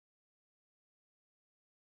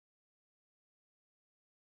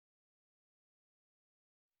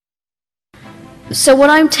So what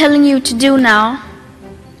I'm telling you to do now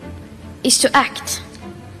is to act,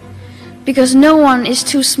 because no one is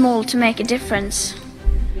too small to make a difference.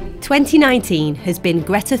 2019 has been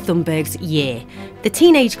Greta Thunberg's year. The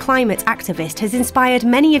teenage climate activist has inspired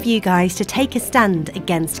many of you guys to take a stand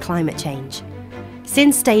against climate change.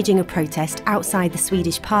 Since staging a protest outside the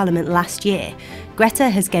Swedish Parliament last year, Greta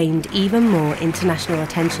has gained even more international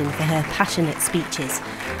attention for her passionate speeches,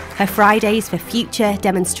 her Fridays for Future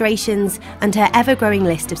demonstrations, and her ever-growing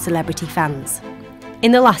list of celebrity fans.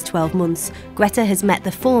 In the last 12 months, Greta has met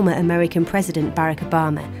the former American President Barack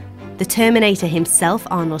Obama, the Terminator himself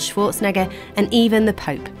Arnold Schwarzenegger, and even the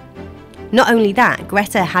Pope. Not only that,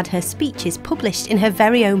 Greta had her speeches published in her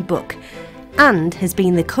very own book, and has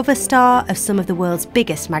been the cover star of some of the world's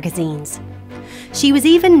biggest magazines. She was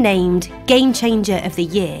even named Game Changer of the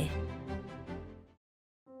Year.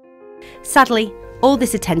 Sadly, all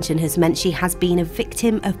this attention has meant she has been a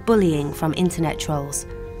victim of bullying from internet trolls.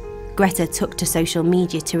 Greta took to social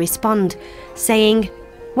media to respond, saying,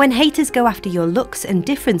 "When haters go after your looks and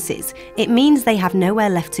differences, it means they have nowhere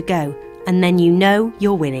left to go, and then you know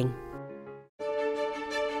you're winning."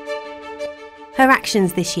 Her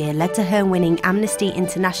actions this year led to her winning Amnesty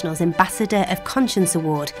International's Ambassador of Conscience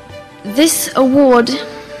Award. This award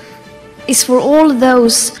is for all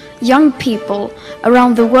those young people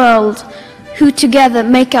around the world who together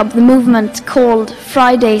make up the movement called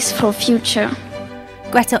Fridays for Future.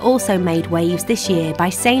 Greta also made waves this year by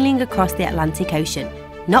sailing across the Atlantic Ocean,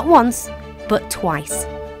 not once, but twice.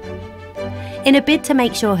 In a bid to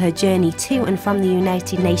make sure her journey to and from the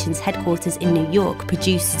United Nations headquarters in New York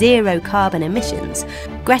produced zero carbon emissions,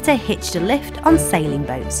 Greta hitched a lift on sailing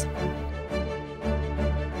boats.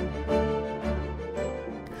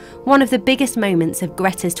 One of the biggest moments of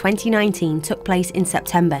Greta's 2019 took place in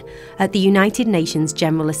September at the United Nations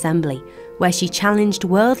General Assembly, where she challenged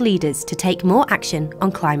world leaders to take more action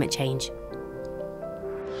on climate change.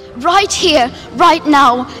 Right here, right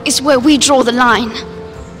now, is where we draw the line.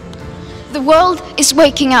 The world is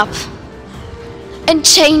waking up, and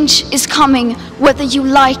change is coming whether you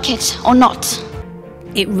like it or not.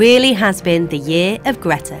 It really has been the year of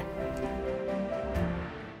Greta.